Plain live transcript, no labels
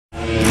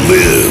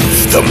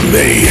The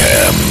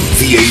Mayhem,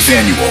 the 8th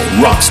annual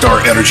Rockstar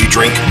Energy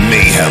Drink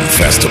Mayhem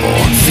Festival,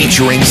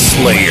 featuring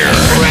Slayer,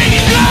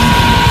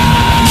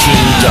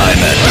 King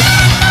Diamond,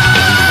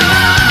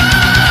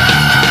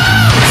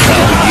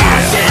 Hell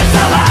Yeah,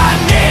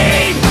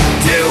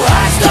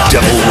 The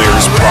Devil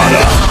Wears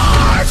Prada,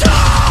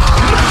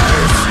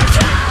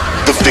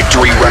 The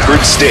Victory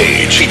Records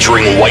Stage,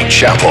 featuring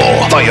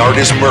Whitechapel, Thy Art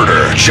Is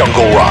Murder,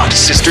 Jungle Rock,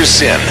 Sister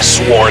Sin,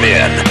 Sworn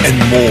In, and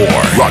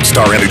more.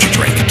 Rockstar Energy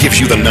Drink gives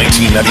you the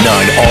 $19.99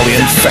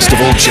 all-in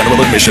festival general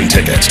admission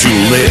ticket to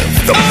live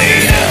the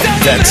mayhem.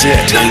 That's it,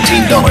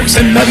 $19.99,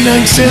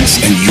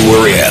 and you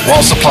are in.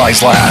 While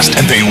supplies last,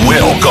 and they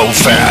will go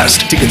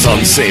fast. Tickets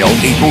on sale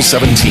April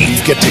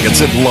 17th. Get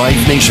tickets at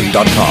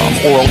livenation.com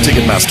or all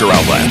Ticketmaster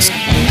outlets.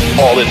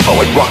 All info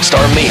at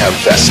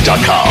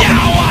rockstarmayhemfest.com.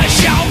 Now I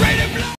shall